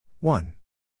1.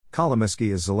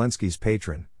 Kolomoisky is Zelensky's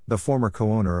patron, the former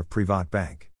co-owner of Privat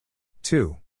Bank.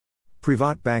 2.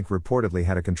 Privat Bank reportedly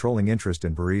had a controlling interest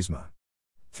in Burisma.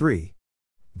 3.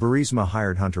 Burisma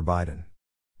hired Hunter Biden.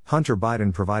 Hunter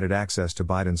Biden provided access to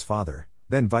Biden's father,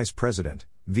 then Vice President,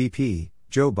 VP,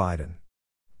 Joe Biden.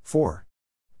 4.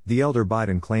 The elder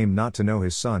Biden claimed not to know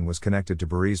his son was connected to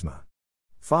Burisma.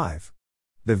 5.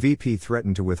 The VP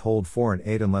threatened to withhold foreign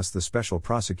aid unless the special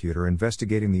prosecutor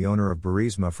investigating the owner of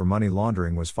Burisma for money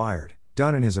laundering was fired,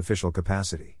 done in his official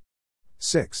capacity.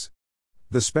 6.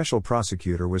 The special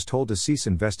prosecutor was told to cease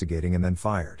investigating and then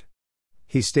fired.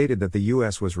 He stated that the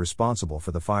U.S. was responsible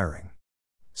for the firing.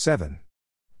 7.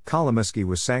 Kolomoisky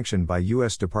was sanctioned by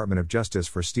U.S. Department of Justice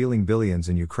for stealing billions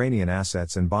in Ukrainian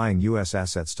assets and buying U.S.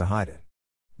 assets to hide it.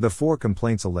 The 4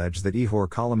 complaints allege that Ihor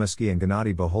Kolomoisky and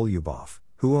Gennady Boholyubov,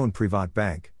 who owned Privat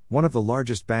Bank, one of the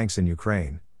largest banks in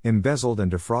Ukraine, embezzled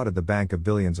and defrauded the bank of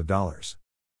billions of dollars.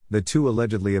 The 2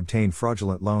 allegedly obtained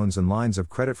fraudulent loans and lines of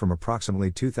credit from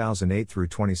approximately 2008 through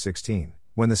 2016,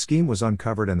 when the scheme was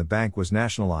uncovered and the bank was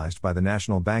nationalized by the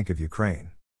National Bank of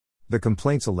Ukraine. The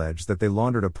complaints allege that they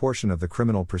laundered a portion of the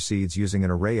criminal proceeds using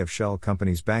an array of shell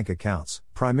companies' bank accounts,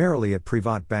 primarily at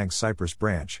Privat Bank's Cyprus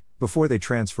branch, before they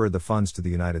transferred the funds to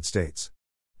the United States.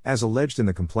 As alleged in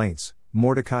the complaints,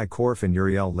 Mordecai Korf and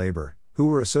Uriel Labor, who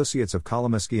were associates of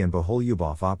Kolomoisky and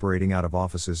Boholyubov operating out of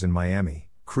offices in Miami,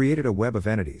 created a web of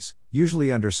entities, usually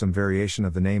under some variation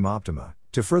of the name Optima,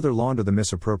 to further launder the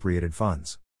misappropriated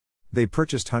funds. They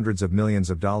purchased hundreds of millions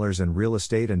of dollars in real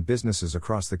estate and businesses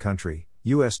across the country.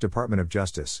 U.S. Department of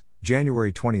Justice,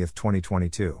 January 20,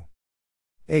 2022.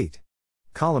 8.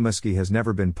 Kolomoisky has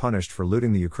never been punished for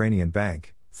looting the Ukrainian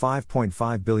bank.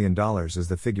 $5.5 billion is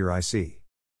the figure I see.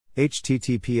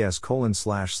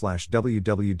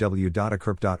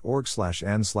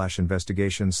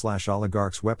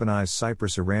 https://www.bankrupt.org/n/investigation/oligarchs weaponized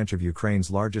Cyprus, a branch of Ukraine's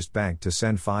largest bank, to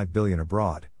send $5 billion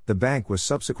abroad. The bank was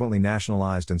subsequently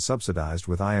nationalized and subsidized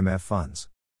with IMF funds.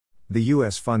 The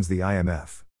U.S. funds the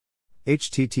IMF.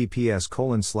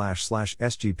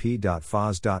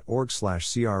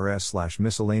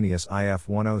 https://sgp.fos.org/crs/miscellaneous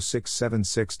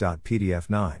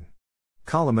if10676.pdf9.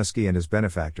 Kolomoisky and his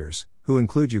benefactors, who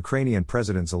include Ukrainian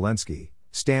President Zelensky,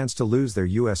 stands to lose their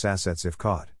U.S. assets if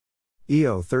caught.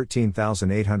 EO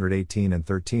 13818 and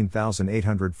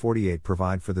 13848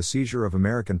 provide for the seizure of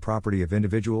American property of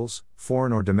individuals,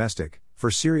 foreign or domestic,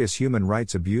 for serious human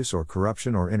rights abuse or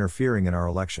corruption or interfering in our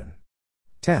election.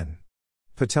 10.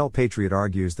 Patel Patriot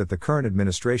argues that the current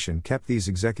administration kept these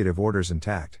executive orders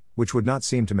intact, which would not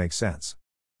seem to make sense.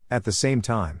 At the same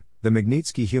time, the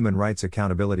Magnitsky Human Rights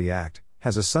Accountability Act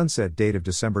has a sunset date of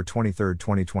December 23,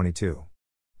 2022.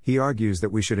 He argues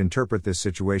that we should interpret this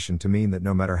situation to mean that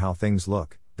no matter how things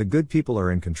look, the good people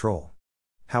are in control.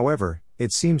 However,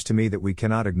 it seems to me that we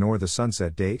cannot ignore the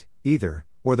sunset date, either,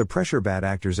 or the pressure bad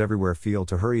actors everywhere feel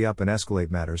to hurry up and escalate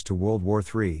matters to World War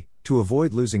III, to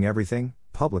avoid losing everything,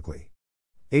 publicly.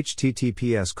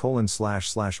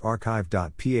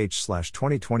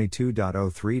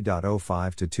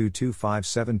 https://archive.ph/2022.03.05 to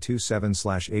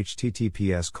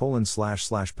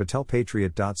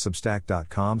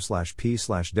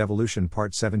 2257277/https://p/devolution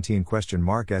part 17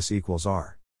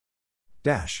 ?s=r.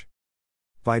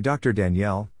 By Dr.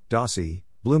 Danielle Dossi,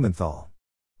 Blumenthal.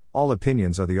 All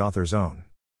opinions are the author's own.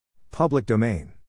 Public domain.